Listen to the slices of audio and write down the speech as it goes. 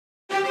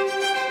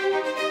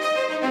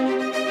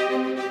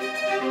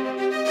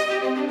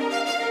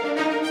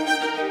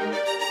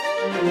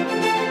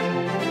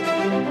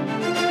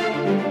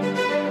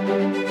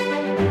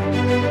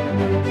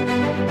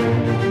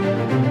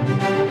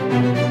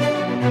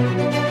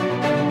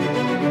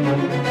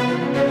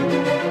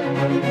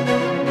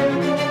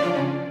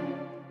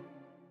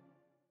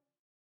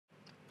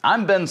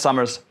I'm Ben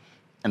Summers,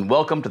 and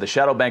welcome to the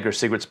Shadow Banker's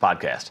Secrets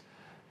podcast,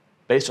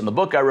 based on the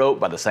book I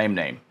wrote by the same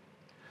name.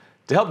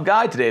 To help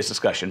guide today's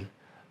discussion,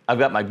 I've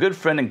got my good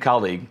friend and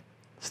colleague,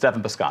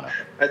 Stephan Piscano.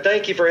 I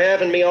thank you for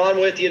having me on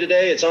with you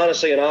today. It's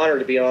honestly an honor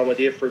to be on with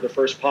you for the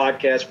first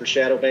podcast for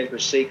Shadow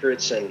Banker's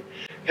Secrets. And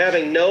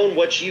having known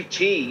what you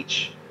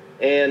teach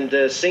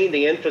and seen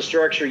the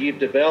infrastructure you've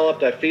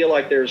developed, I feel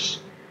like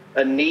there's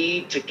a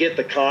need to get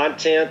the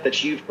content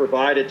that you've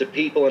provided to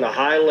people in a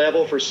high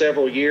level for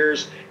several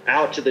years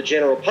out to the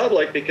general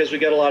public, because we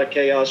got a lot of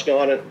chaos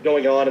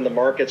going on in the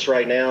markets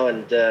right now.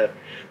 And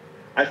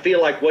I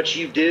feel like what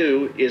you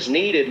do is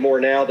needed more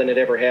now than it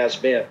ever has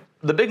been.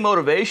 The big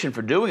motivation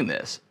for doing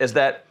this is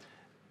that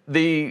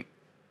the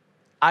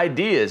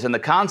ideas and the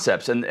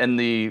concepts and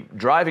the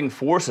driving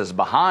forces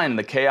behind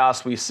the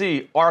chaos we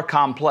see are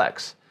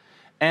complex.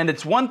 And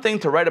it's one thing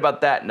to write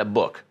about that in a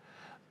book,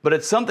 but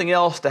it's something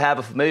else to have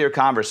a familiar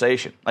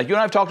conversation. Like you and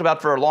I have talked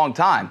about for a long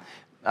time.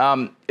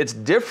 It's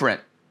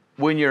different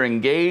when you're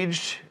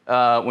engaged,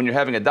 when you're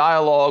having a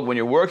dialogue, when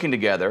you're working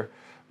together,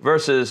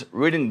 versus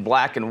reading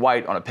black and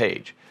white on a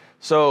page.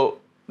 So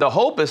the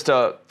hope is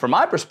to, from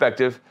my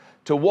perspective,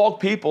 to walk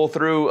people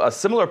through a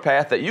similar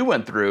path that you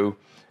went through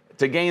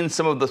to gain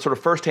some of the sort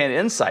of firsthand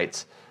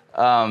insights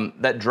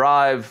that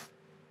drive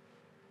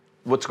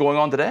what's going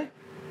on today.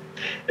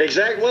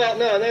 Exactly. Well,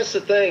 no, and that's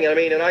the thing. I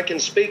mean, and I can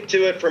speak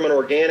to it from an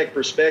organic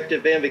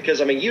perspective, Ben, because,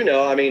 I mean,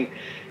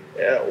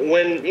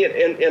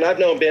 and I've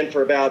known Ben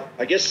for about,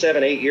 I guess,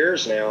 7-8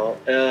 years now.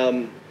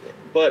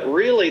 But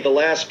really the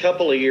last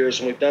couple of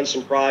years, when we've done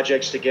some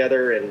projects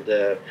together,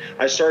 and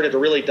I started to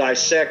really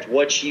dissect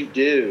what you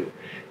do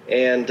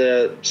and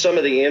some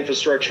of the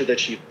infrastructure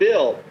that you've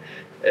built.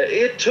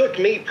 It took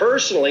me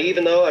personally,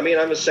 even though, I mean,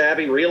 I'm a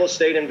savvy real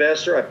estate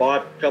investor. I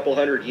bought a couple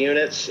hundred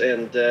units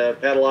and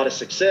had a lot of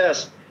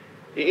success.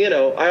 You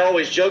know, I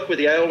always joke with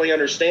you, I only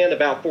understand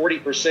about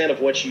 40% of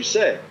what you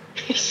say.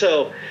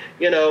 So,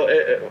 you know,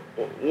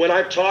 when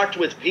I've talked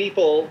with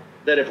people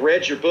that have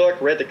read your book,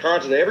 read the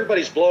content,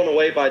 everybody's blown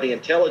away by the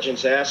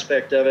intelligence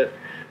aspect of it.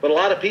 But a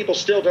lot of people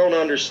still don't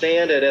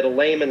understand it at a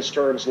layman's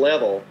terms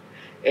level.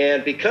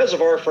 And because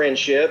of our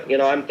friendship, you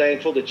know, I'm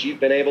thankful that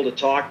you've been able to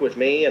talk with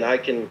me, and I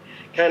can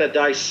kind of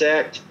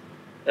dissect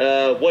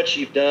what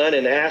you've done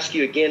and ask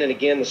you again and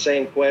again the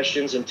same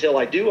questions until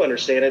I do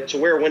understand it, to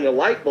where when the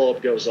light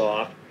bulb goes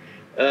off,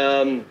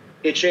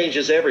 it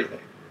changes everything.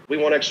 We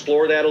want to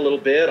explore that a little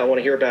bit. I want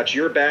to hear about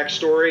your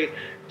backstory,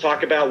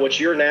 talk about what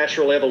your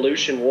natural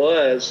evolution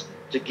was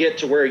to get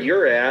to where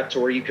you're at, to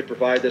where you could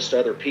provide this to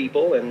other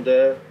people and,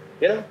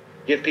 you know,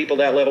 give people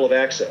that level of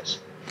access.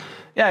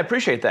 Yeah, I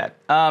appreciate that.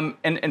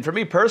 And for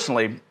me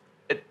personally,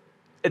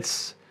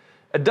 it's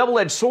a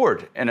double-edged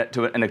sword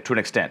to an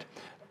extent.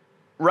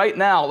 Right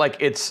now, like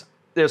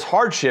there's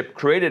hardship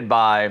created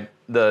by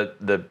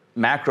the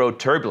macro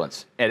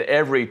turbulence at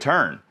every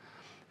turn.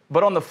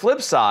 But on the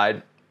flip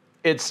side,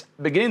 it's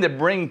beginning to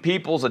bring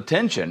people's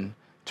attention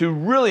to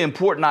really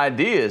important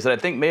ideas that I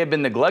think may have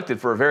been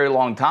neglected for a very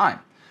long time.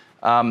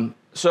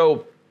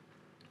 So,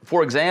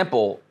 for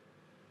example,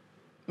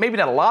 maybe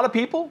not a lot of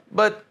people,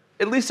 but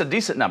at least a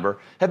decent number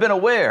have been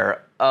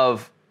aware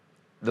of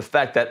the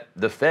fact that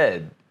the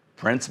Fed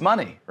prints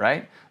money,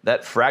 right?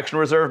 That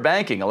fractional reserve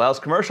banking allows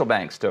commercial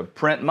banks to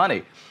print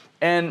money.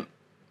 And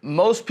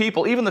most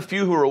people, even the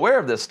few who are aware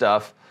of this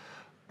stuff,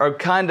 are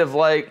kind of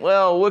like,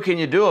 well, what can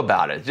you do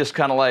about it? Just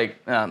kind of like,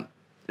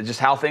 it's just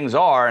how things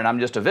are, and I'm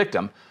just a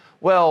victim.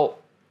 Well,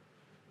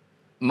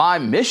 my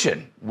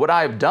mission, what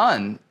I've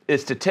done,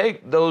 is to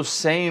take those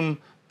same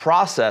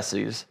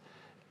processes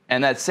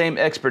and that same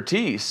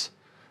expertise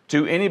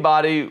to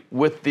anybody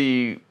with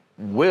the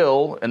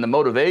will and the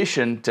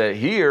motivation to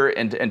hear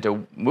and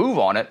to move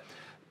on it,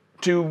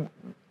 to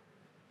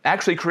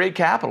actually create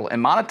capital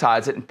and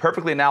monetize it in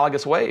perfectly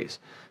analogous ways.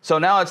 So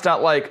now it's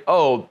not like,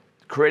 oh,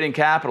 creating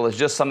capital is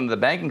just something the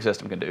banking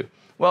system can do.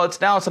 Well,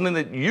 it's now something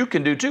that you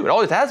can do too. It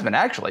always has been,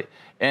 actually.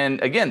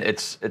 And again,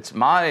 it's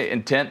my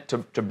intent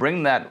to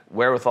bring that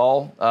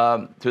wherewithal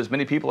to as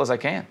many people as I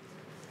can.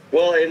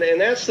 Well,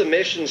 and that's the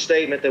mission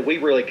statement that we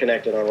really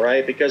connected on,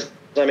 right? Because,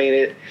 I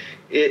mean,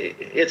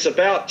 it's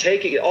about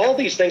taking, all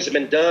these things have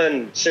been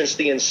done since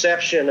the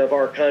inception of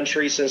our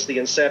country, since the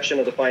inception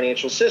of the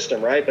financial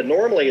system, right? But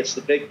normally it's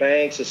the big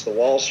banks, it's the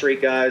Wall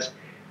Street guys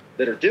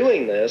that are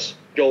doing this,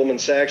 Goldman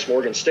Sachs,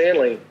 Morgan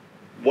Stanley.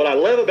 What I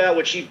love about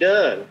what you've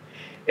done,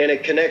 and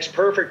it connects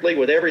perfectly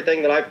with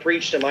everything that I've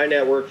preached in my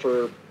network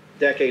for a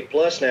decade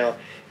plus now,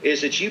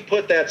 is that you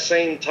put that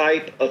same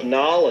type of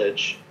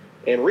knowledge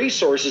and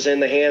resources in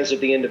the hands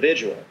of the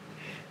individual.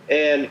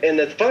 And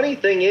the funny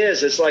thing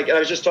is, it's like I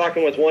was just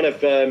talking with one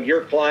of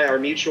your client, our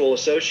mutual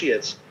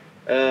associates,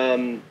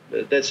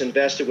 that's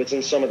invested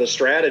within some of the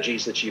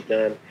strategies that you've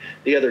done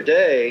the other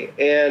day.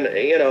 And,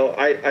 you know,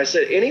 I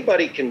said,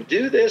 anybody can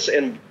do this,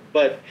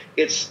 but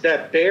it's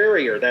that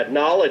barrier, that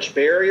knowledge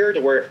barrier,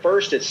 to where at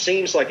first it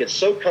seems like it's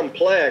so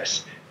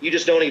complex, you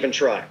just don't even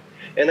try.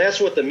 And that's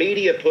what the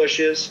media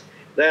pushes.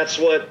 That's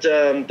what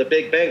the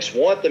big banks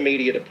want the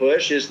media to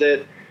push, is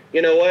that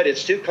you know what,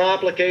 it's too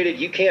complicated.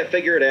 You can't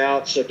figure it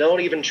out, so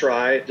don't even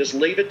try it. Just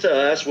leave it to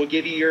us. We'll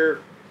give you your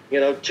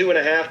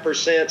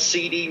 2.5%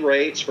 CD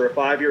rates for a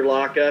 5-year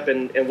lockup,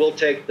 and we'll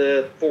take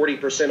the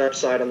 40%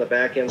 upside on the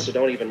back end, so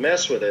don't even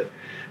mess with it.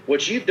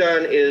 What you've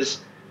done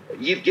is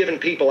you've given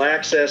people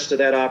access to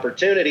that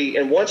opportunity,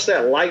 and once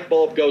that light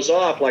bulb goes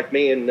off, like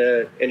me and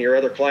your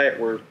other client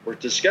were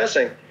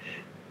discussing,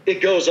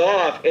 it goes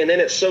off, and then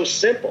it's so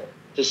simple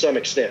to some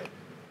extent.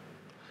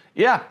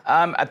 Yeah,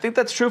 I think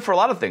that's true for a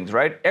lot of things,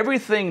 right?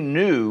 Everything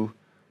new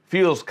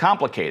feels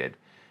complicated.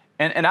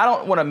 And I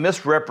don't want to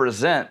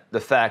misrepresent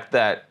the fact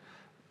that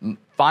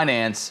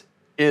finance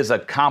is a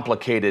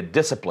complicated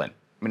discipline.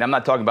 I mean, I'm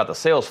not talking about the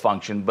sales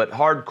function, but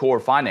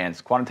hardcore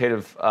finance,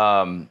 quantitative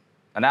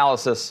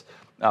analysis,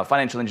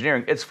 financial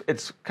engineering,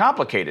 it's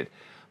complicated.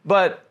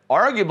 But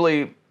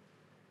arguably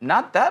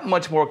not that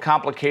much more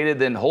complicated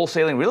than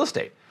wholesaling real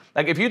estate.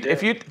 Like if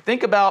you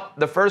think about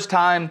the first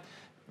time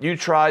you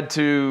tried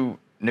to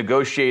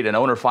negotiate an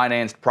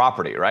owner-financed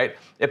property, right?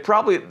 It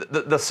probably,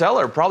 the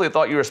seller probably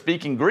thought you were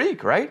speaking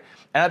Greek, right?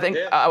 And I think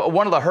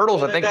one of the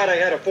hurdles, I think... I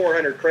had a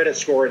 400 credit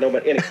score.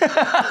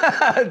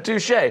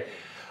 Touche.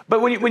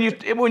 But when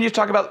you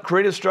talk about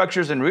creative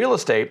structures in real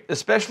estate,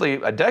 especially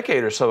a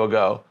decade or so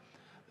ago,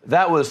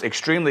 that was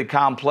extremely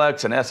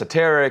complex and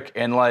esoteric,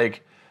 and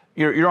like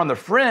you're on the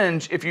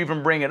fringe if you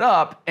even bring it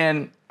up.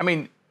 And I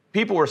mean,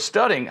 people were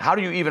studying how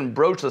do you even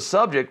broach the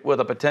subject with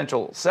a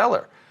potential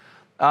seller.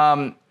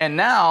 And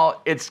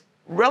now it's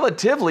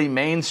relatively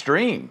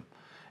mainstream.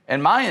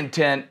 And my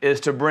intent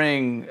is to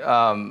bring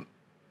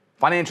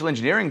financial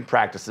engineering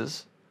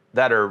practices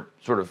that are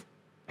sort of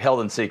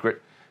held in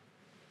secret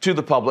to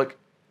the public,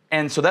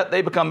 and so that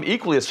they become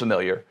equally as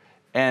familiar.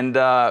 And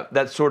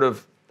that sort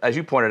of, as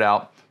you pointed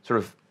out, sort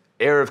of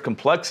air of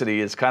complexity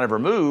is kind of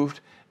removed,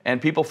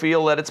 and people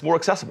feel that it's more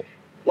accessible.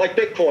 Like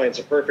Bitcoin's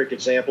a perfect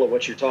example of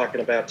what you're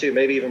talking about too,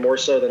 maybe even more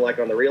so than like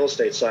on the real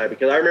estate side,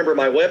 because I remember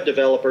my web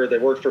developer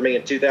that worked for me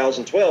in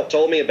 2012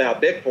 told me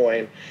about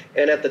Bitcoin,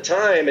 and at the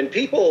time, and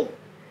people,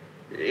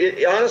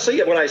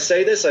 honestly, when I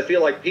say this, I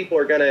feel like people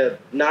are going to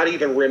not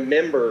even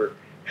remember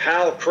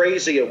how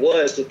crazy it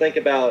was to think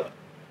about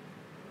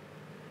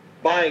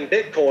buying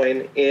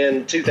Bitcoin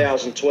in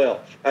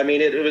 2012. I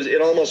mean,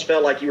 it almost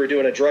felt like you were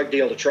doing a drug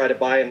deal to try to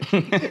buy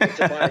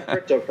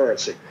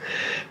cryptocurrency.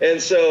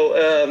 And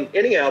so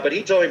anyhow, but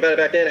he told me about it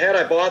back then. Had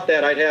I bought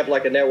that, I'd have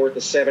like a net worth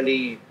of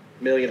 $70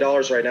 million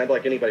right now,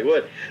 like anybody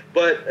would.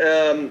 But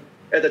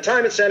at the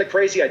time, it sounded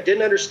crazy. I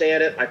didn't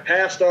understand it. I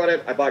passed on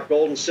it. I bought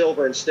gold and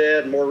silver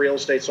instead, more real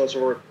estate, so on and so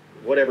forth,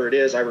 whatever it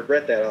is. I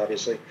regret that,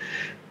 obviously.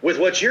 With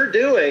what you're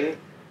doing,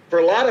 for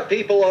a lot of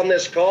people on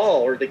this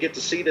call or to get to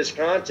see this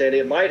content,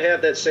 it might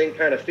have that same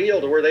kind of feel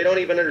to where they don't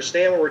even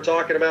understand what we're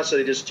talking about, so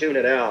they just tune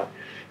it out.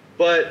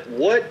 But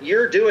what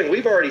you're doing,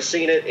 we've already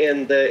seen it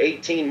in the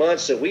 18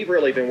 months that we've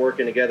really been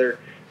working together.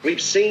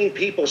 We've seen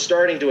people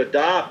starting to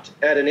adopt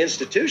at an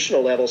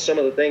institutional level some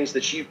of the things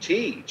that you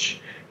teach,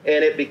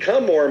 and it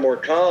become more and more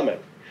common.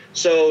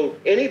 So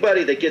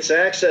anybody that gets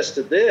access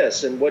to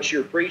this and what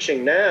you're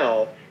preaching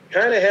now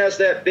kind of has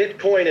that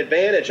Bitcoin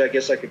advantage, I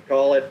guess I could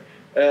call it,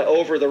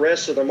 over the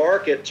rest of the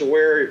market, to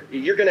where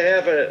you're going to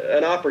have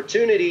an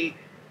opportunity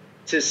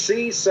to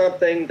see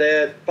something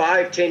that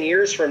 5-10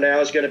 years from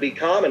now is going to be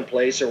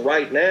commonplace, and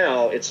right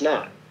now it's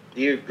not. Do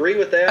you agree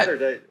with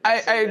that?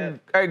 I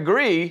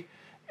agree.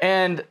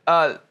 And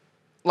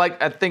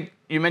like I think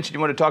you mentioned you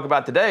want to talk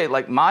about today,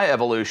 like my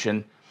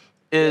evolution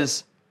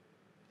is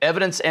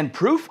evidence and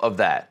proof of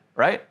that,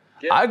 right?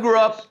 Yeah, I grew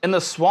up in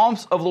the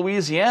swamps of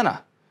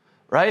Louisiana,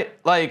 right?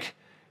 Like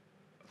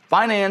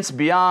finance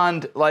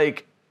beyond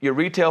like your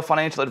retail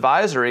financial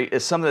advisory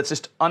is something that's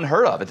just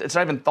unheard of. It's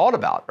not even thought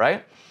about,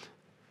 right?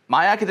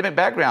 My academic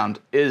background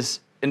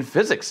is in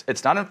physics.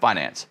 It's not in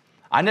finance.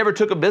 I never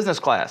took a business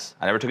class.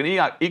 I never took an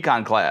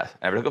econ class.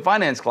 I never took a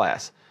finance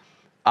class.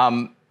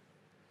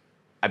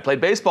 I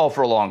played baseball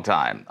for a long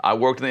time. I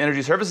worked in the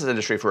energy services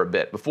industry for a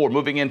bit before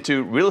moving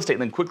into real estate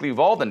and then quickly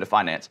evolved into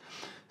finance.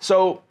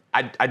 So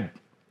I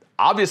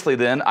obviously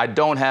then I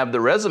don't have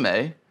the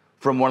resume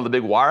from one of the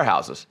big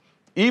wirehouses,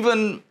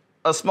 even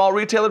a small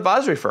retail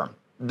advisory firm.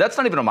 That's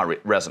not even on my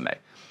resume.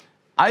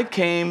 I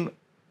came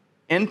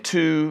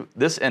into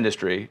this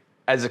industry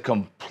as a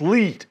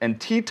complete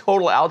and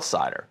teetotal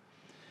outsider,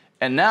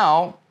 and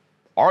now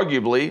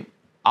arguably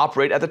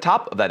operate at the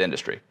top of that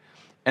industry.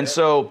 And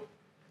so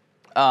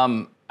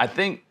I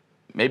think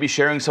maybe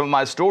sharing some of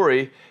my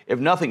story, if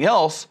nothing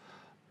else,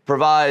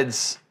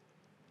 provides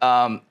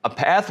a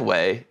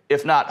pathway,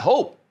 if not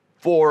hope,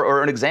 for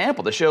or an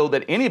example to show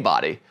that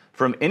anybody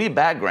from any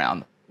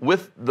background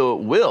with the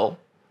will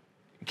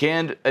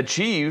can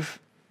achieve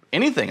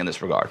anything in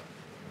this regard.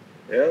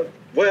 Yeah,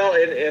 well,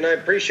 and I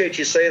appreciate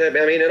you saying that.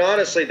 I mean, and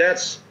honestly,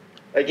 that's,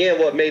 again,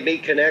 what made me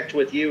connect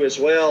with you as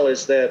well,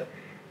 is that,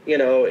 you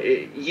know,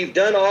 you've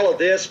done all of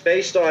this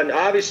based on,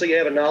 obviously you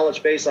have a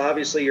knowledge base,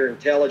 obviously you're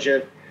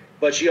intelligent,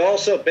 but you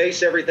also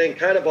base everything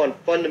kind of on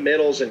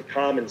fundamentals and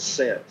common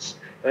sense.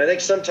 And I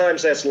think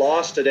sometimes that's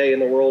lost today in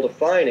the world of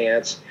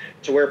finance,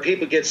 to where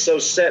people get so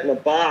set in a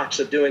box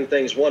of doing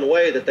things one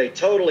way that they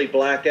totally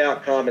black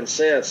out common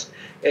sense.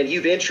 And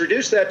you've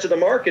introduced that to the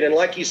market. And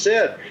like you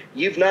said,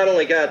 you've not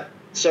only got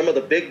some of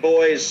the big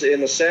boys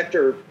in the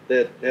sector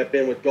that have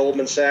been with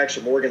Goldman Sachs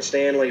or Morgan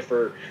Stanley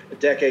for a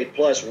decade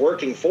plus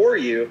working for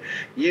you,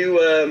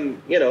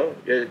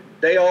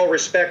 they all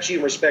respect you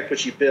and respect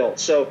what you built.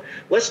 So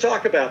let's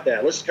talk about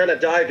that. Let's kind of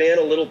dive in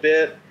a little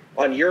bit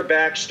on your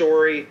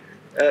backstory.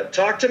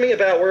 Talk to me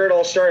about where it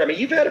all started. I mean,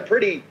 you've had a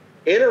pretty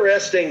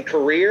interesting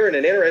career and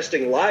an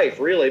interesting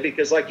life, really,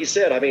 because like you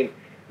said, I mean,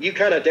 you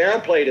kind of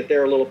downplayed it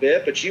there a little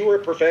bit, but you were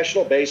a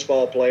professional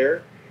baseball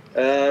player.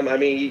 I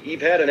mean,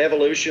 you've had an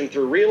evolution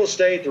through real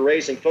estate, through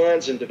raising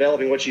funds and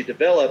developing what you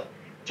developed.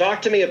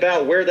 Talk to me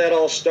about where that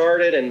all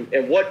started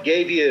and what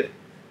gave you,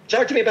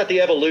 talk to me about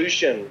the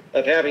evolution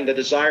of having the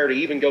desire to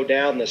even go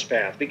down this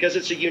path, because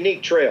it's a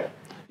unique trail.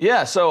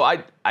 Yeah, so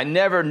I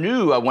never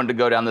knew I wanted to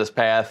go down this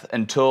path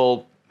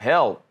until,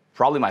 hell,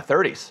 probably my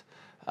 30s.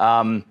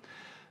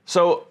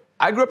 So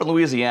I grew up in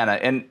Louisiana,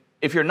 and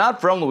if you're not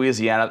from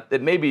Louisiana,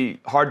 it may be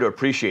hard to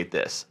appreciate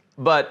this,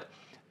 but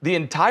the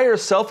entire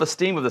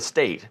self-esteem of the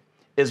state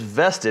is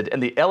vested in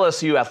the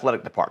LSU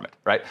athletic department,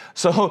 right?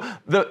 So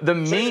the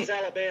means,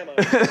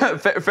 Alabama.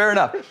 fair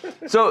enough.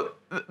 So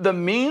the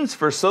means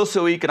for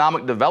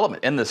socioeconomic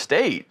development in the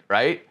state,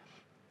 right,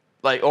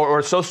 like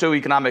or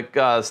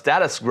socioeconomic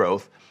status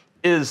growth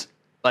is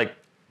like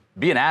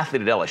be an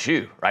athlete at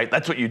LSU, right?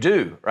 That's what you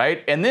do,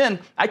 right? And then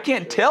I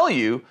can't tell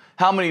you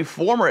how many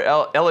former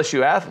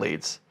LSU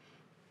athletes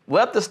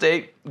left the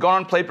state, gone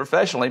and played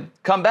professionally,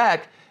 come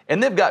back,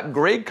 and they've got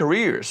great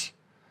careers,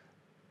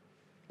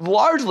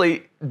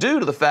 largely due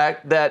to the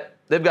fact that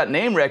they've got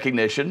name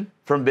recognition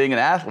from being an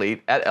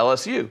athlete at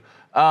LSU.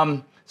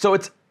 So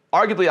it's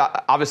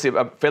arguably, obviously,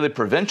 a fairly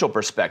provincial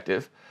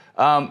perspective,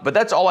 but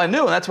that's all I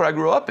knew, and that's what I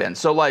grew up in.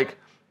 So, like,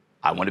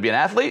 I wanted to be an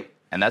athlete,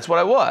 and that's what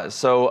I was.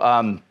 So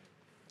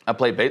I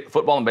played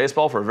football and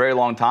baseball for a very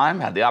long time,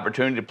 had the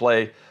opportunity to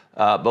play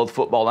both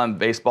football and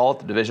baseball at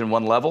the Division I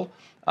level,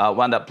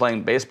 wound up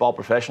playing baseball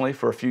professionally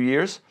for a few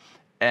years,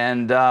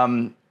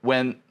 and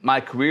when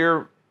my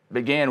career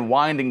began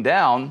winding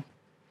down,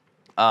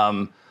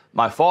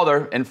 my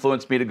father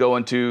influenced me to go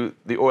into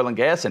the oil and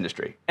gas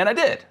industry, and I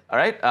did, all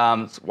right?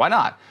 So why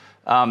not?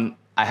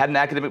 I had an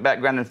academic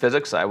background in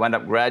physics. I wound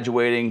up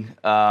graduating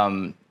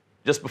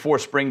just before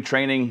spring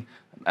training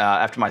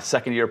after my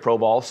second year of pro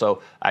ball,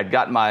 so I'd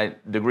gotten my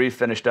degree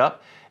finished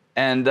up,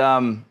 and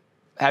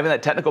having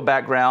that technical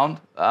background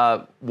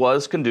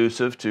was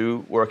conducive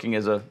to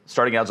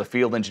starting out as a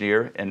field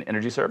engineer in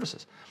energy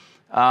services.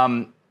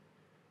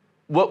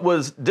 What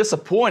was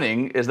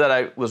disappointing is that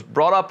I was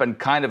brought up in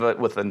kind of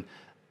with an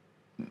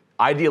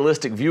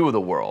idealistic view of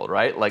the world,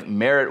 right? Like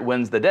merit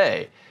wins the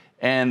day.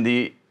 And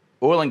the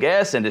oil and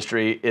gas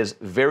industry is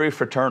very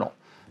fraternal.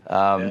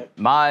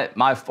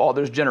 My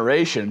father's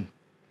generation,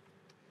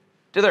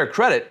 to their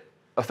credit,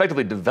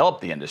 effectively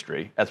developed the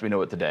industry as we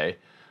know it today,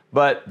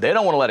 but they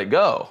don't want to let it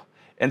go.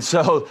 And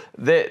so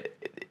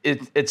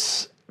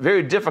it's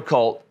very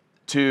difficult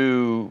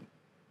to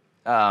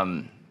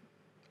earn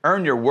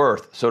your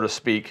worth, so to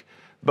speak,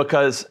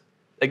 because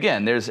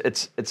again,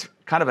 it's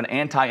kind of an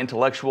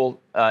anti-intellectual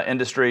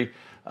industry.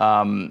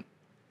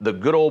 The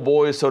good old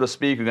boys, so to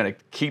speak, are going to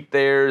keep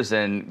theirs,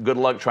 and good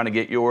luck trying to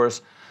get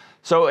yours.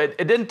 So it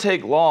didn't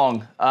take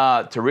long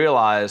to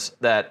realize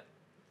that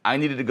I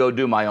needed to go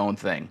do my own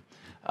thing.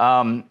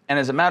 And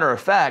as a matter of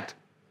fact,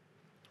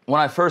 when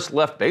I first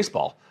left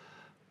baseball,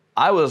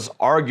 I was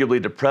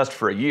arguably depressed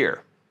for a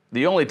year.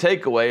 The only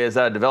takeaway is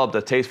that I developed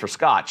a taste for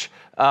scotch.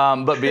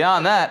 But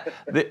beyond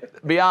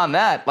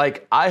that,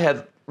 like I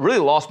had really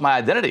lost my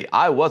identity.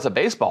 I was a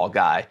baseball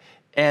guy,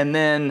 and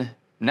then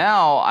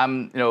now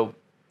I'm,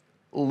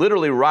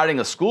 literally riding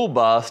a school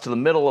bus to the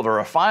middle of a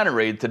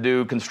refinery to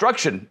do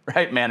construction,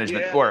 right,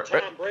 management work.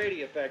 Tom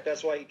Brady effect.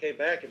 That's why you came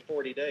back in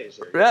 40 days.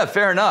 Yeah,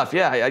 fair enough.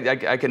 Yeah,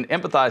 I can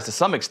empathize to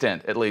some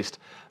extent, at least.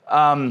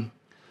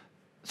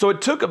 So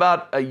it took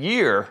about a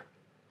year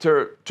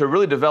to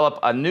really develop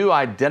a new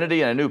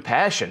identity and a new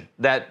passion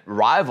that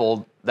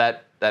rivaled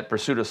that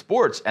pursuit of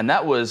sports, and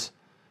that was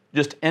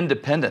just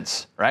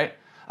independence, right?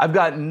 I've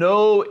got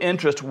no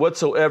interest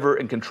whatsoever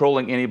in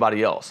controlling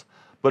anybody else.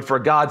 But for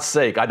God's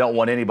sake, I don't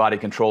want anybody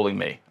controlling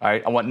me, all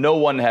right? I want no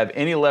one to have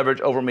any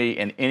leverage over me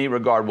in any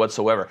regard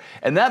whatsoever.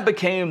 And that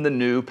became the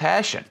new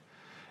passion.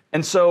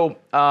 And so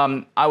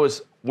I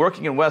was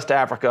working in West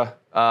Africa,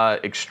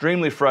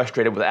 extremely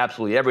frustrated with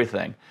absolutely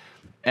everything,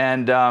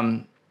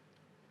 and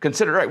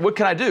considered, all right, what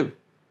can I do?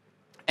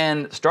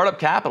 And startup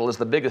capital is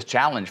the biggest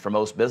challenge for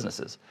most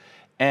businesses.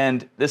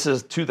 And this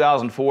is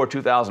 2004,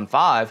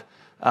 2005.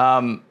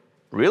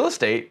 Real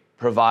estate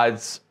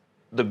provides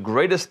the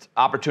greatest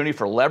opportunity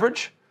for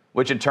leverage,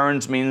 which in turn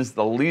means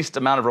the least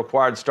amount of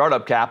required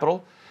startup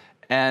capital.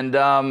 And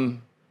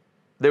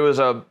there was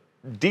a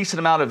decent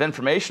amount of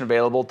information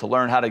available to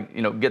learn how to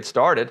get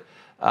started.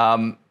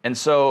 And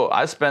so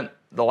I spent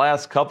the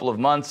last couple of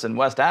months in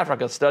West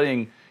Africa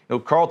studying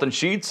Carlton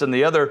Sheets and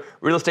the other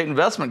real estate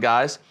investment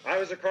guys. I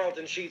was a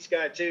Carlton Sheets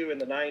guy too in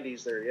the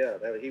 '90s. There,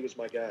 yeah, he was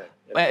my guy.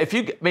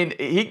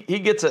 He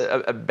gets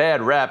a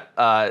bad rap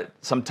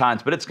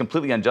sometimes, but it's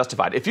completely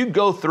unjustified. If you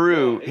go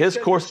through his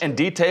course in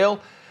detail,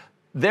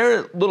 there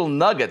are little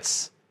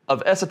nuggets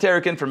of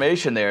esoteric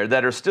information there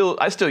that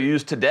I still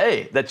use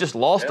today that just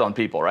lost on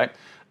people, right?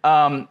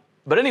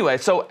 But anyway,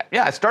 so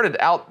yeah, I started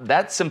out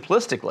that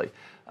simplistically.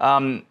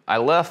 I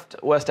left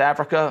West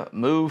Africa,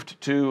 moved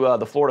to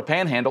the Florida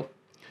Panhandle,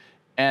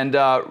 and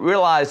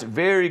realized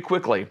very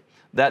quickly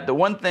that the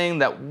one thing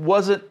that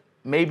wasn't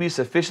maybe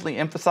sufficiently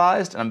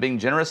emphasized, and I'm being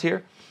generous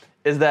here,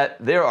 is that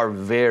there are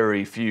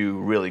very few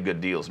really good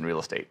deals in real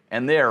estate.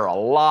 And there are a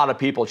lot of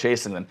people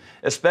chasing them,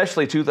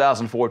 especially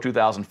 2004,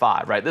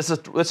 2005, right? This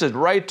is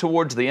right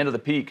towards the end of the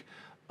peak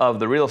of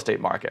the real estate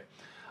market.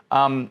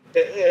 And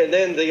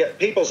then the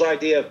people's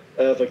idea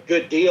of a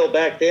good deal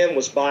back then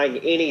was buying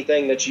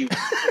anything that you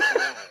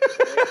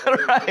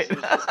right.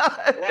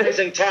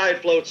 Rising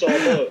tide floats all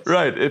boats.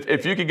 Right.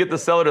 If you could get the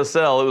seller to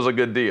sell, it was a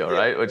good deal,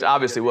 right? Which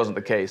obviously wasn't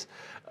the case.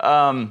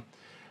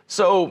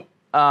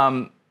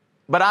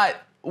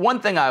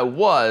 One thing I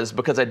was,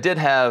 because I did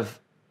have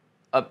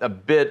a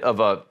bit of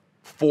a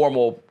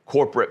formal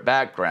corporate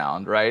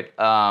background, right?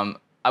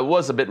 I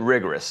was a bit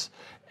rigorous.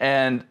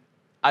 And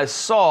I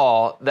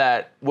saw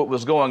that what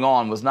was going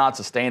on was not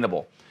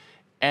sustainable.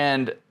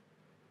 And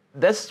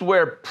that's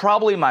where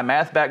probably my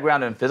math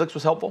background and physics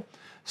was helpful.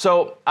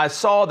 So I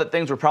saw that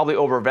things were probably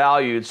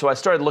overvalued. So I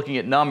started looking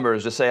at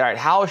numbers to say, all right,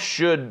 how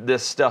should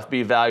this stuff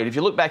be valued? If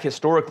you look back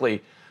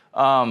historically,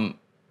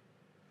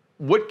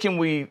 what can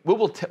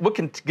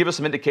give us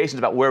some indications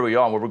about where we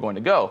are and where we're going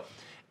to go?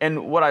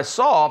 And what I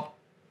saw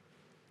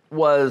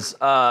was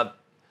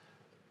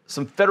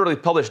some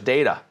federally published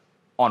data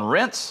on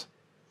rents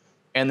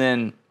and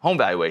then home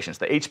valuations,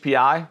 the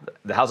HPI,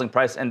 the Housing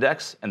Price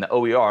Index, and the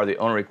OER, the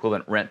Owner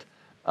Equivalent Rent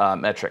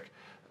metric.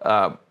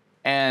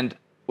 And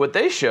what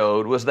they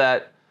showed was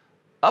that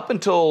up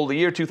until the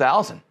year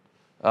 2000,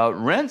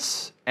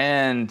 rents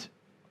and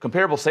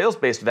comparable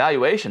sales-based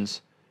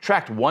valuations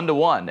tracked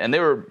 1-to-1, and they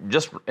were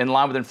just in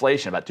line with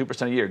inflation, about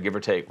 2% a year, give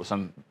or take, with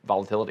some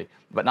volatility,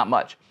 but not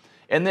much.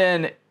 And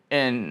then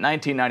in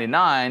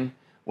 1999,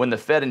 when the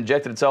Fed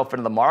injected itself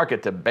into the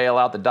market to bail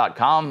out the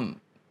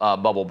dot-com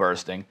bubble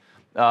bursting,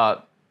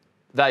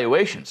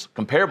 valuations,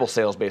 comparable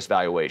sales-based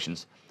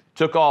valuations,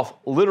 took off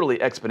literally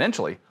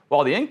exponentially,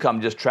 while the income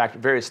just tracked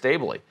very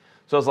stably.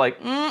 So I was like,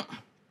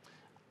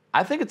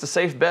 I think it's a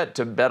safe bet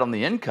to bet on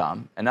the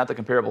income and not the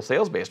comparable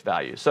sales-based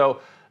value.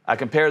 So I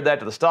compared that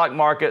to the stock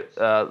market,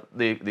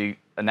 the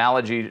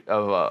analogy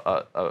of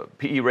a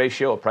PE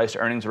ratio, a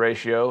price-to-earnings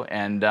ratio,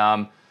 and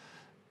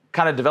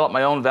kind of developed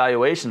my own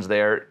valuations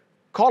there.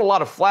 Caught a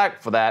lot of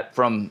flack for that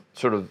from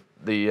sort of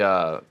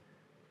the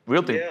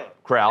realty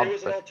crowd. It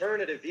was an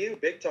alternative view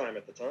big time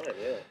at the time,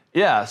 yeah.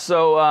 Yeah,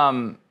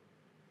 so,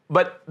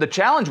 but the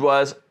challenge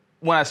was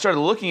when I started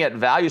looking at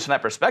values from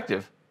that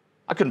perspective,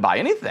 I couldn't buy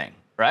anything,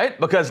 right?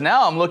 Because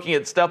now I'm looking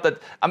at stuff that,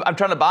 I'm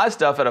trying to buy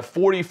stuff at a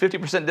 40,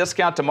 50%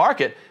 discount to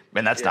market,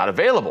 and that's not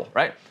available,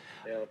 right?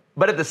 Yeah.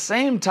 But at the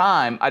same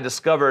time, I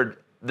discovered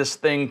this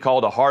thing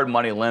called a hard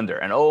money lender,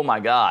 and oh my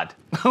God,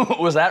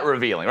 was that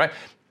revealing, right?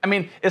 I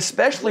mean,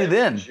 especially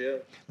then,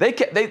 they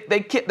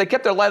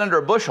kept their light under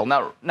a bushel.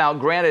 Now,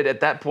 granted, at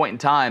that point in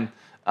time,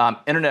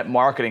 internet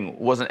marketing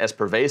wasn't as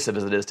pervasive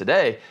as it is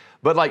today,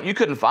 but like you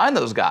couldn't find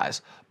those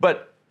guys.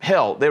 But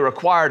hell, they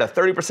required a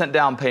 30%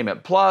 down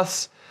payment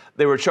plus.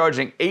 They were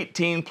charging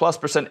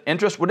 18+%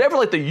 interest, whatever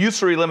like the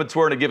usury limits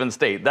were in a given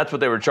state. That's what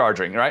they were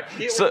charging, right?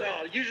 Yeah, well,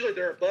 no, usually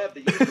they're above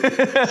the usury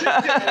limits.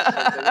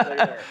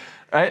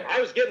 Right?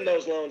 I was getting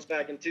those loans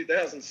back in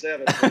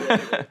 2007.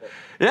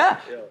 Yeah.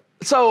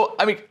 So,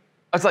 I mean,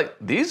 I was like,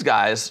 these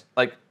guys,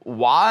 like,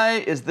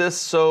 why is this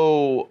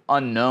so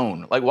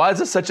unknown? Like, why is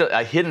this such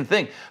a hidden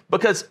thing?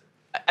 Because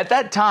at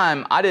that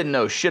time, I didn't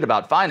know shit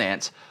about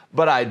finance,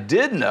 but I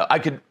did know, I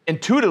could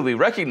intuitively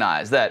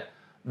recognize that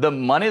the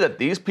money that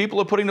these people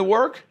are putting to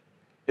work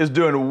is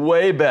doing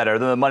way better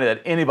than the money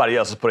that anybody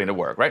else is putting to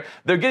work, right?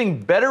 They're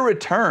getting better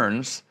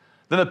returns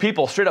than the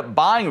people straight up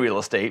buying real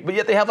estate, but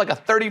yet they have like a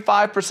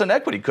 35%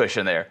 equity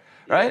cushion there,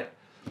 right?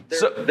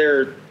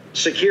 Their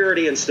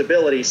security and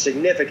stability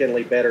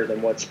significantly better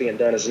than what's being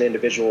done as an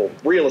individual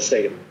real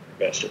estate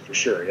investor, for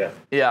sure, yeah.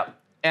 Yeah,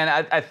 and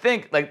I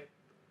think like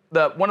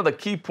one of the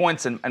key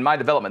points in my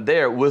development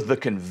there was the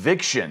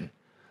conviction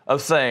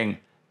of saying,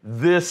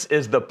 this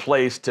is the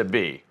place to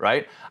be,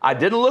 right? I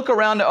didn't look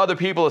around to other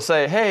people to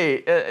say,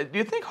 hey, do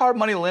you think hard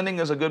money lending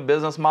is a good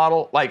business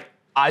model? Like,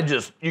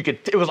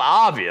 it was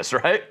obvious,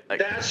 right? Like,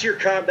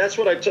 that's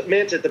what I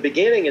meant at the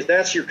beginning, is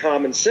that's your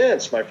common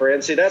sense, my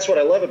friend. See, that's what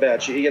I love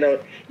about you. You know,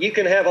 you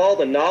can have all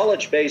the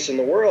knowledge base in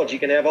the world. You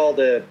can have all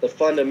the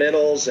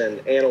fundamentals and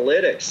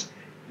analytics,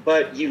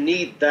 but you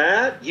need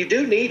that. You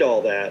do need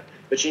all that,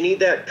 but you need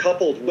that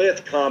coupled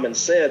with common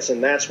sense,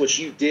 and that's what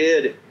you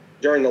did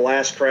during the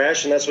last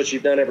crash, and that's what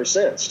you've done ever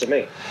since, to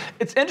me.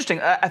 It's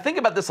interesting. I think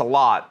about this a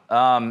lot,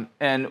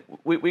 and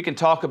we can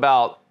talk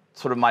about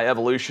sort of my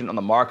evolution on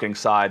the marketing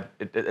side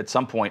at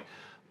some point.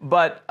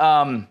 but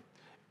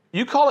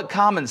you call it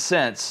common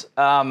sense.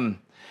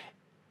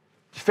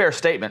 Fair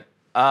statement.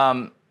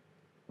 But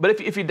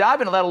if you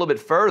dive into that a little bit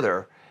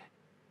further,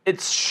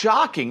 it's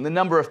shocking the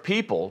number of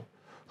people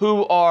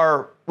who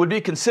would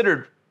be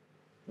considered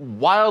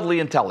wildly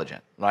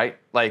intelligent, right?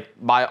 Like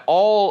by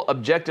all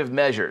objective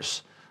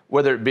measures,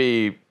 whether it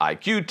be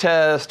IQ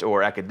test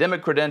or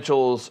academic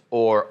credentials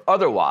or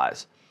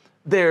otherwise,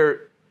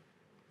 they're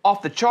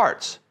off the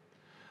charts.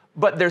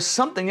 But there's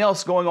something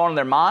else going on in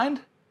their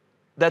mind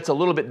that's a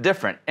little bit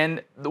different.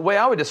 And the way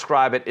I would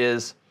describe it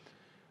is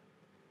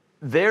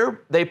they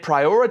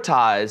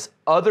prioritize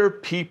other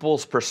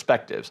people's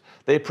perspectives.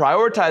 They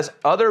prioritize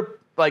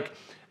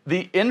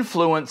the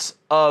influence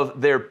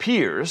of their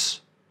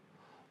peers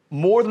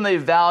more than they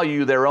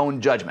value their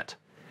own judgment.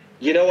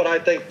 You know what I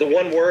think the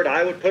one word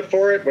I would put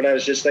for it when I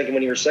was just thinking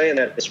when you were saying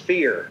that is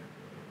fear.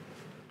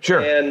 Sure.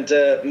 And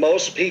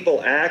most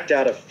people act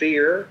out of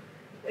fear.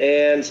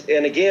 And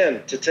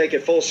again, to take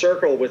it full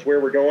circle with where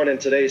we're going in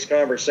today's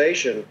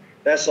conversation,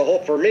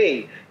 for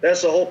me,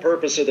 that's the whole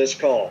purpose of this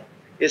call,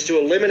 is to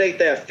eliminate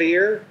that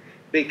fear.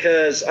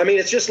 Because, I mean,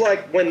 it's just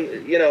like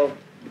when,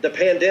 the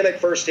pandemic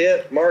first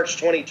hit, March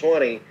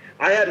 2020,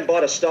 I hadn't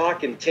bought a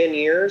stock in 10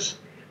 years,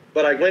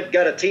 but I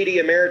got a TD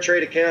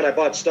Ameritrade account. I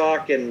bought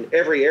stock in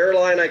every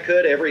airline I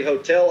could, every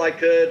hotel I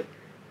could,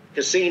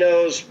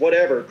 casinos,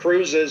 whatever,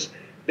 cruises,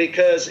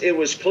 because it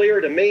was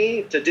clear to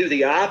me to do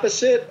the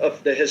opposite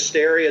of the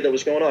hysteria that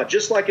was going on,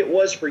 just like it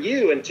was for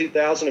you in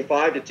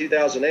 2005 to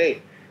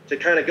 2008, to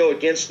kind of go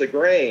against the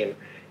grain.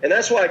 And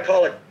that's why I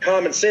call it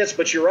common sense.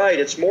 But you're right,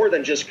 it's more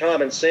than just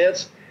common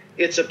sense.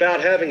 It's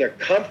about having a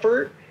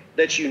comfort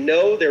that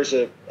there's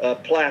a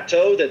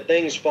plateau that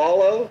things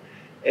follow,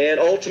 and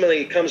ultimately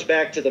it comes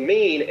back to the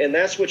mean, and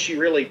that's what you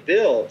really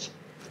built,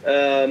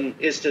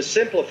 is to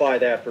simplify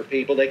that for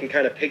people. They can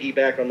kind of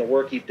piggyback on the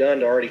work you've done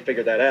to already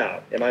figure that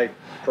out. Am I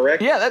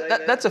correct? Yeah,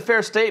 that's a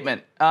fair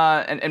statement.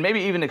 And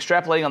maybe even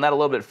extrapolating on that a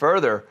little bit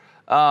further,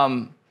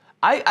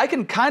 I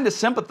can kind of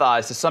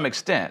sympathize to some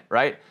extent,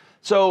 right?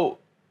 So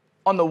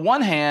on the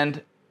one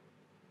hand,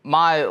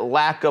 my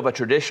lack of a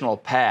traditional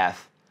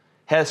path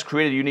has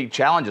created unique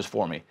challenges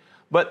for me.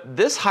 But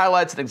this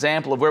highlights an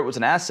example of where it was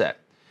an asset.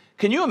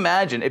 Can you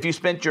imagine if you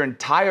spent your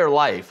entire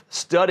life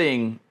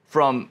studying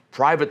from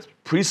private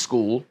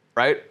preschool,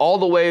 right, all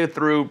the way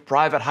through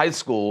private high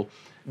school,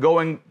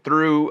 going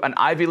through an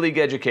Ivy League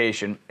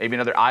education, maybe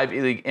another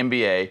Ivy League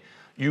MBA,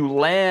 you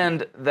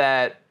land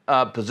that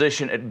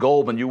position at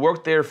Goldman, you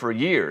worked there for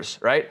years,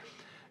 right?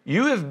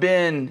 You have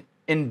been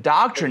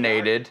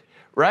indoctrinated,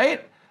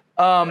 right?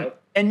 And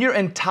your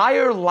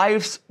entire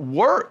life's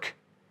work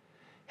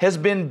has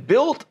been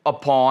built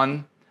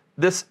upon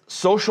this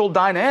social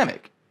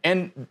dynamic.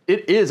 And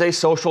it is a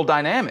social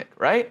dynamic,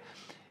 right?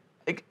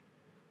 Like,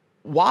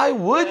 why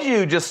would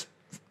you just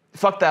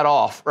fuck that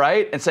off,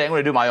 right? And say, I'm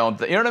going to do my own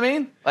thing. You know what I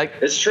mean? Like,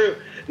 it's true.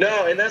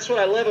 No, and that's what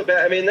I love about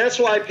it. I mean, that's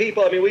why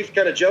we've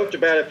kind of joked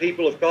about it.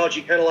 People have called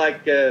you kind of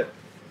like the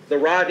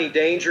Rodney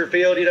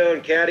Dangerfield,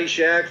 in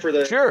Caddyshack for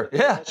the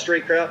Wall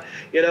Street crowd,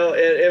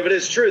 but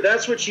it's true.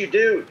 That's what you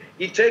do.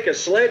 You take a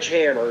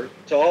sledgehammer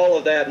to all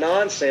of that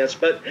nonsense,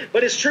 but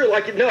it's true.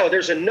 Like, no,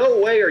 there's no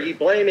way are you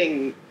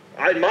blaming.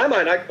 In my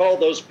mind, I call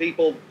those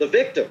people the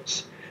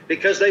victims,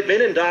 because they've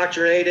been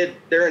indoctrinated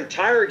their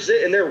entire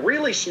existence, and they're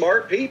really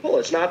smart people.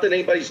 It's not that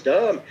anybody's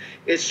dumb.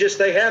 It's just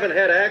they haven't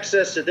had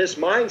access to this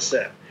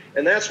mindset.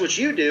 And that's what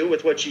you do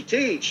with what you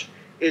teach,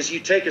 is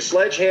you take a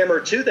sledgehammer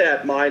to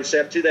that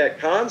mindset, to that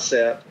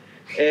concept,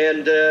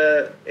 and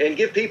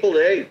give people,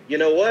 hey, you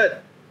know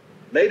what?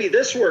 Maybe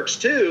this works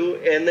too.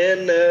 And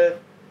then,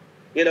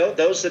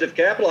 those that have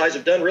capitalized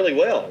have done really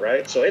well,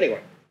 right? So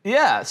anyway.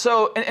 Yeah.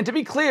 So, and to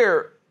be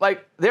clear,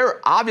 like, there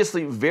are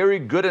obviously very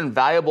good and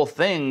valuable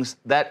things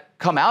that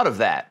come out of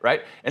that,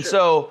 right? And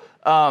so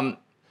I'm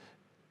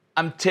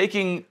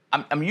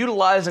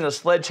utilizing a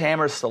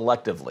sledgehammer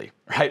selectively,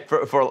 right?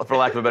 For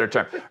lack of a better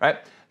term, right?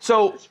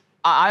 So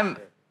I'm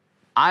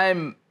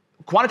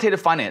quantitative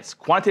finance,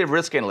 quantitative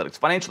risk analytics,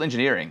 financial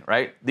engineering,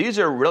 right? These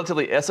are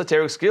relatively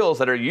esoteric skills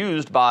that are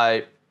used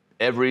by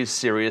every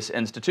serious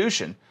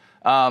institution.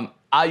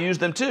 I use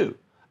them too.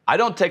 I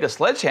don't take a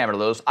sledgehammer to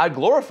those. I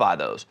glorify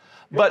those.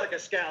 But like a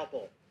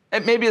scalpel.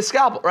 It may be a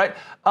scalpel, right?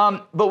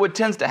 But what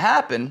tends to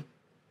happen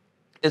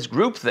is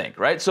groupthink,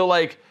 right? So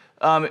like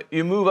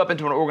you move up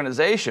into an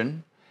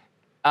organization,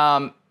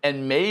 and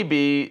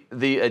maybe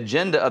the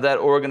agenda of that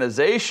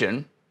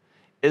organization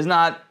is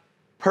not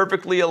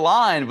perfectly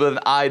aligned with an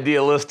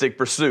idealistic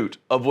pursuit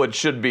of what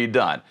should be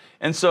done.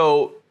 And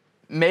so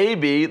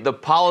maybe the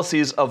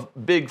policies of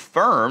big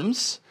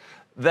firms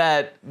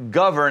that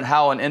govern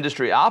how an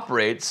industry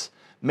operates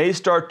may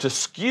start to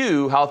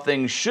skew how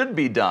things should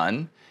be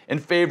done in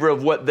favor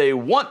of what they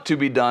want to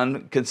be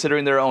done,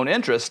 considering their own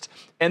interest,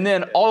 and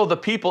then all of the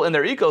people in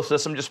their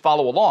ecosystem just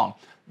follow along.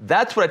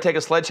 That's what I take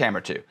a sledgehammer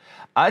to.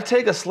 I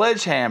take a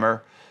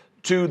sledgehammer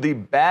to the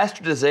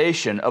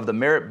bastardization of the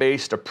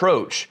merit-based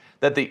approach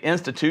that the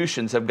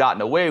institutions have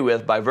gotten away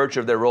with by virtue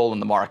of their role in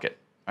the market,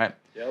 right?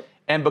 Yep.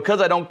 And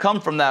because I don't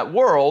come from that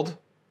world,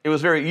 it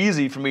was very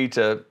easy for me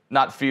to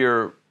not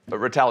fear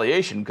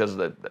retaliation because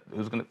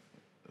who's going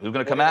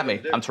to come at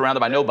me? I'm surrounded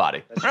by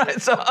nobody,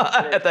 right? So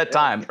at that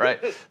time, right?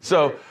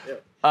 So,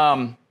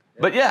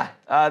 but yeah,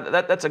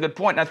 that's a good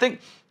point. And I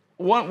think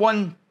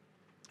one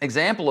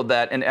example of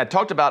that, and I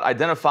talked about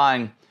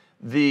identifying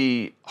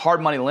the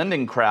hard money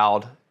lending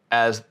crowd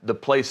as the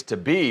place to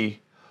be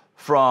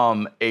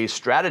from a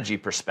strategy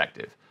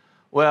perspective.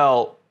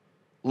 Well,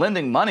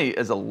 lending money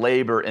is a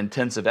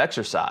labor-intensive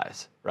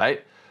exercise,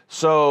 right?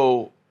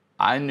 So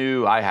I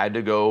knew I had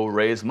to go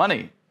raise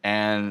money,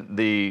 and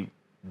the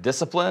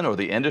discipline or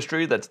the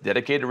industry that's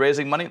dedicated to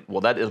raising money,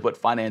 well, that is what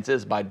finance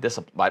is by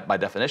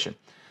definition.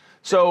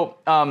 So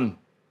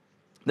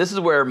this is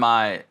where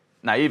my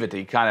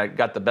naivety kind of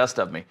got the best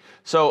of me.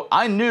 So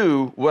I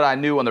knew what I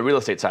knew on the real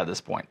estate side at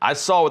this point. I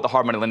saw what the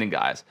hard money lending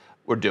guys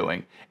were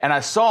doing, and I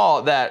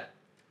saw that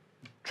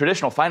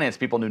traditional finance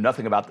people knew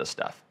nothing about this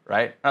stuff,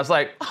 right? And I was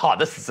like, oh,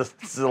 this is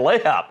a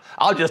layup.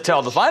 I'll just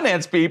tell the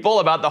finance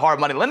people about the hard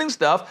money lending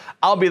stuff.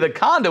 I'll be the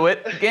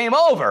conduit, game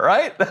over,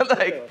 right?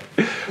 Like,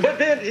 but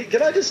then,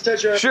 can I just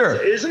touch on?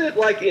 Sure. Isn't it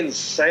like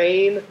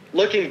insane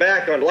looking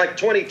back on, like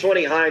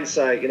 2020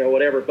 hindsight,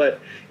 whatever, but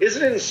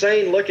isn't it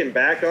insane looking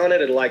back on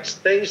it and like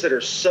things that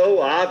are so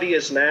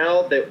obvious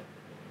now that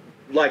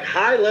like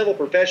high level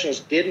professionals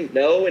didn't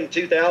know in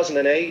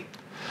 2008?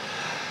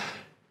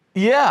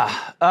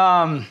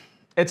 Yeah.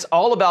 It's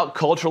all about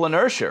cultural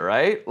inertia,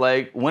 right?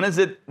 Like, when is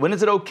it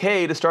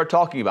okay to start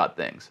talking about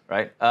things,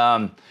 right?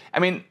 I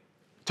mean,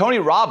 Tony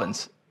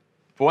Robbins,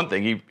 for one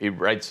thing, he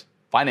writes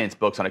finance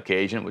books on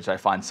occasion, which I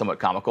find somewhat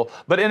comical.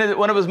 But in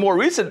one of his more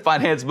recent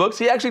finance books,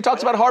 he actually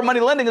talks about hard money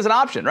lending as an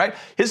option, right?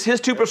 His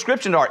two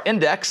prescriptions are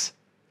index,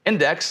 and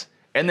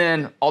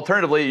then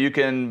alternatively, you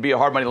can be a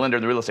hard money lender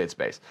in the real estate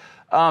space.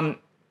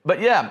 But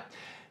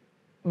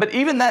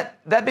even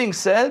that being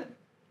said,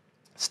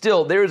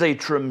 still, there is a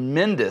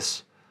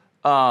tremendous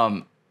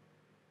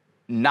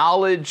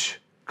knowledge,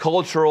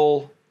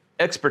 cultural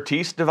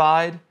expertise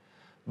divide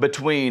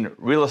between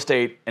real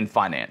estate and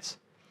finance.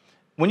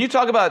 When you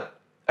talk about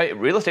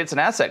real estate's an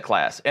asset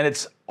class, and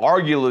it's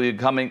arguably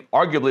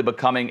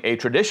becoming a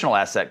traditional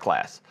asset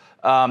class.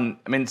 I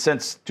mean,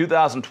 since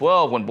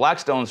 2012, when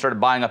Blackstone started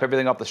buying up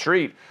everything off the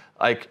street,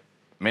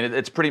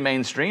 it's pretty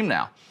mainstream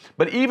now.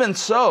 But even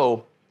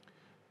so,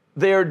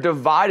 they're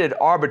divided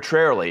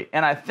arbitrarily,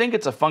 and I think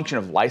it's a function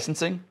of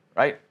licensing.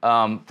 Right?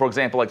 For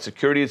example, like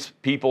securities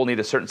people need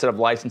a certain set of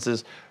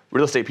licenses.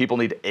 Real estate people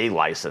need a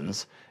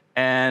license.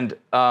 And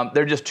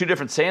they're just two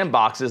different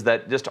sandboxes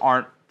that just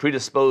aren't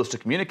predisposed to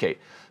communicate.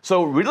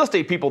 So real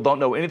estate people don't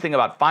know anything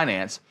about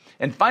finance,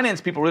 and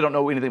finance people really don't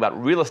know anything about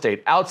real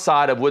estate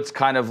outside of what's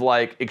kind of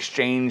like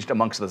exchanged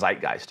amongst the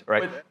zeitgeist,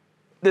 right?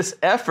 This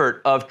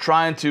effort of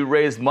trying to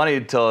raise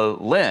money to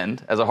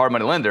lend as a hard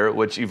money lender,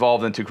 which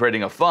evolved into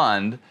creating a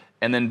fund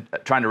and then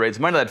trying to raise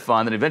money to that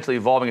fund and eventually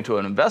evolving into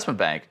an investment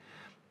bank,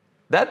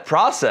 that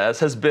process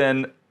has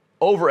been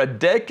over a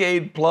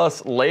decade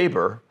plus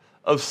labor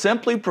of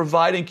simply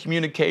providing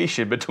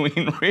communication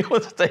between real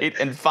estate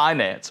and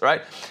finance,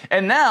 right?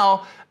 And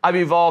now I've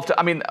evolved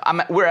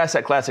to, we're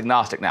asset class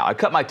agnostic now. I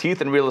cut my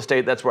teeth in real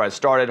estate. That's where I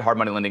started. Hard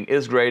money lending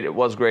is great. It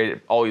was great.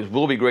 It always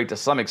will be great to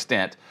some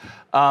extent.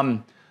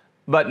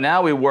 But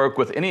now we work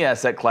with any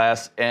asset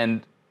class,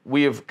 and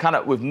we've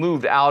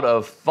moved out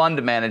of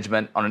fund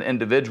management on an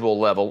individual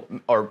level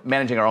or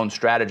managing our own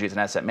strategy as an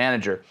asset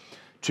manager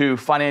to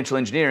financial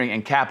engineering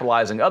and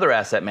capitalizing other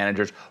asset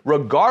managers,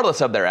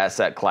 regardless of their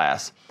asset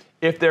class,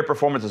 if their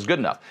performance is good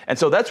enough. And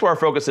so that's where our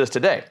focus is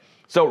today.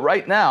 So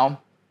right now,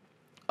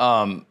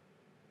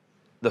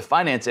 the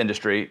finance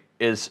industry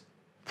is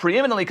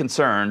preeminently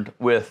concerned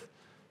with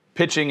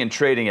pitching and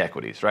trading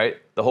equities, right?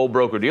 The whole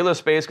broker-dealer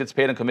space gets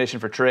paid on commission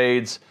for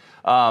trades.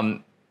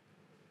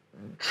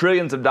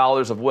 Trillions of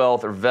dollars of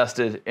wealth are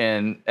vested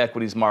in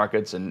equities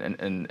markets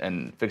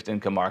and fixed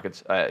income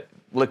markets,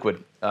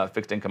 liquid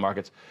fixed income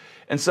markets.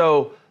 And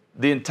so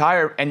the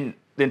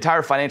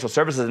entire financial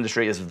services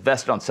industry is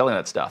vested on selling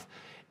that stuff.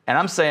 And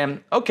I'm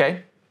saying,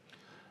 okay,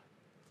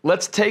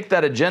 let's take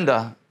that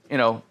agenda,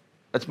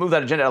 let's move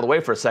that agenda out of the way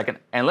for a second,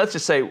 and let's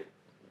just say,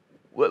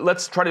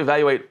 let's try to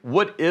evaluate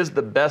what is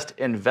the best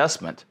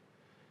investment,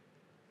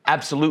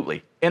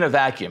 absolutely, in a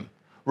vacuum,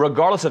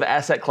 regardless of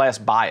asset class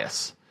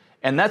bias.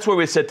 And that's where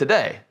we sit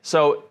today.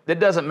 So it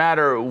doesn't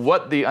matter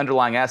what the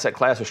underlying asset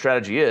class or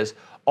strategy is.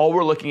 All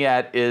we're looking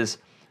at is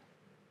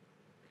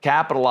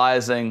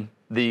capitalizing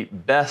the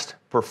best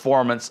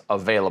performance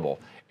available.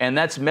 And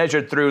that's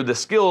measured through the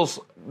skills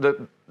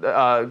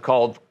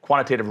called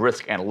quantitative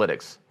risk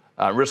analytics,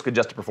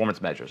 risk-adjusted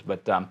performance measures.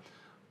 But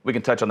we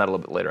can touch on that a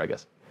little bit later, I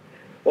guess.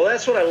 Well,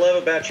 that's what I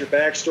love about your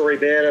backstory,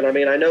 Ben.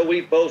 And I know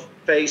we both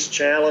face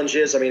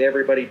challenges.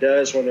 Everybody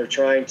does when they're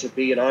trying to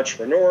be an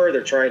entrepreneur,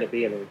 they're trying to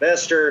be an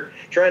investor,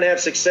 trying to have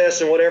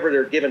success in whatever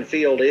their given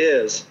field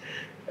is.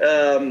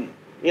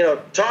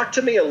 Talk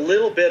to me a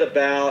little bit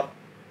about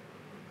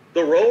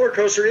the roller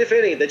coaster, if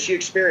any, that you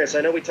experience.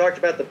 I know we talked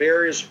about the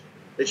barriers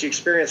that you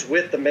experience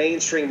with the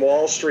mainstream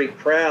Wall Street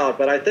crowd,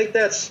 but I think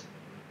that's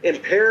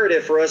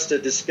imperative for us to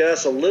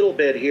discuss a little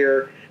bit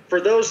here for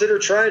those that are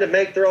trying to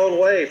make their own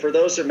way, for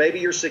those that maybe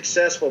you're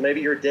successful,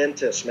 maybe you're a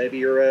dentist, maybe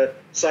you're a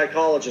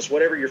psychologist,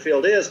 whatever your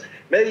field is,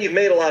 maybe you've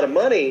made a lot of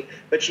money,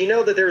 but you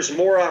know that there's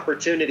more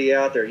opportunity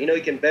out there. You know,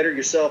 you can better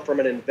yourself from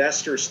an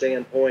investor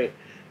standpoint,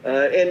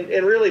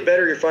 and really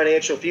better your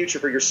financial future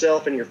for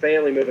yourself and your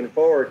family moving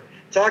forward.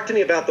 Talk to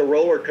me about the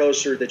roller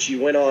coaster that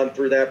you went on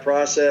through that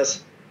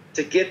process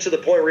to get to the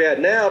point we're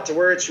at now, to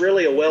where it's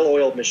really a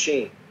well-oiled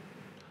machine.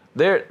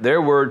 There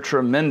were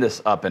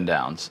tremendous ups and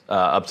downs,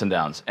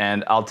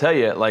 and I'll tell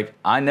you, like,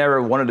 I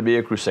never wanted to be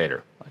a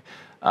crusader.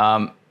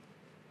 I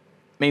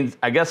mean,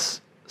 I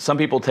guess some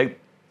people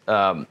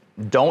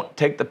don't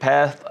take the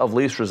path of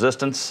least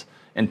resistance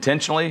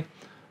intentionally.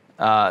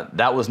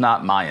 That was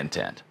not my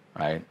intent,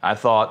 right? I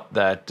thought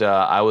that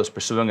I was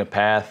pursuing a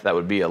path that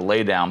would be a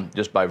laydown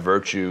just by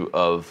virtue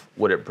of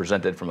what it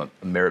presented from a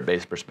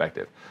merit-based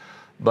perspective.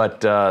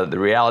 But the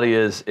reality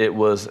is, it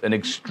was an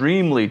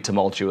extremely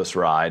tumultuous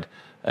ride.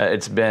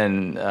 It's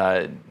been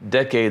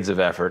decades of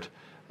effort.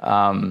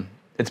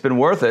 It's been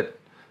worth it.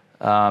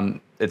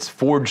 It's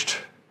forged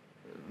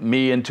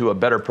me into a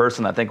better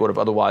person than I think would have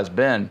otherwise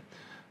been.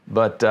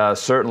 But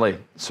certainly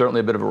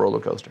a bit of a roller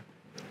coaster.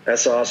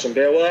 That's awesome,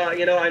 Bill. Well,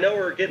 you know, I know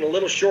we're getting a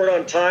little short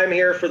on time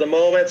here for the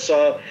moment,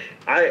 so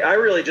I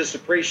really just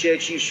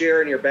appreciate you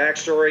sharing your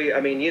backstory. I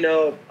mean, you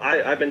know,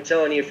 I've been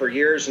telling you for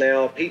years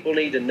now, people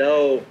need to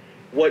know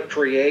what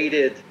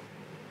created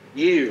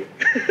you,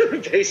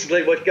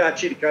 basically what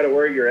got you to kind of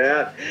where you're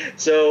at.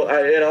 So,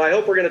 I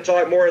hope we're going to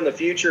talk more in the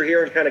future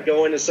here and kind of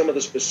go into some of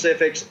the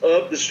specifics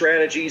of the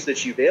strategies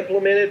that you've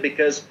implemented,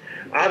 because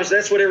obviously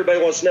that's what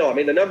everybody wants to know. I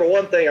mean, the number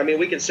one thing, I mean,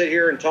 we can sit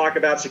here and talk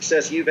about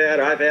success you've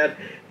had, I've had,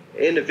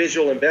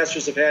 individual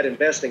investors have had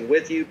investing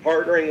with you,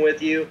 partnering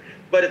with you.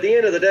 But at the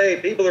end of the day,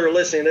 people that are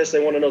listening to this,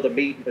 they want to know the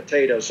meat and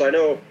potatoes. So I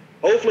know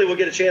hopefully we'll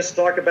get a chance to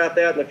talk about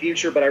that in the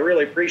future, but I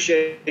really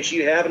appreciate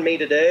you having me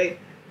today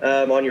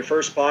on your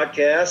first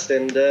podcast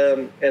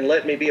and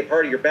letting me be a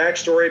part of your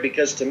backstory,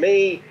 because to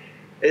me,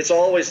 it's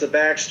always the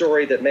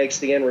backstory that makes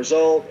the end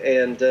result,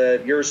 and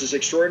yours is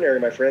extraordinary,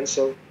 my friend.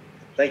 So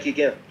thank you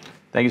again.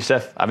 Thank you,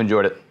 Steph. I've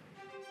enjoyed it.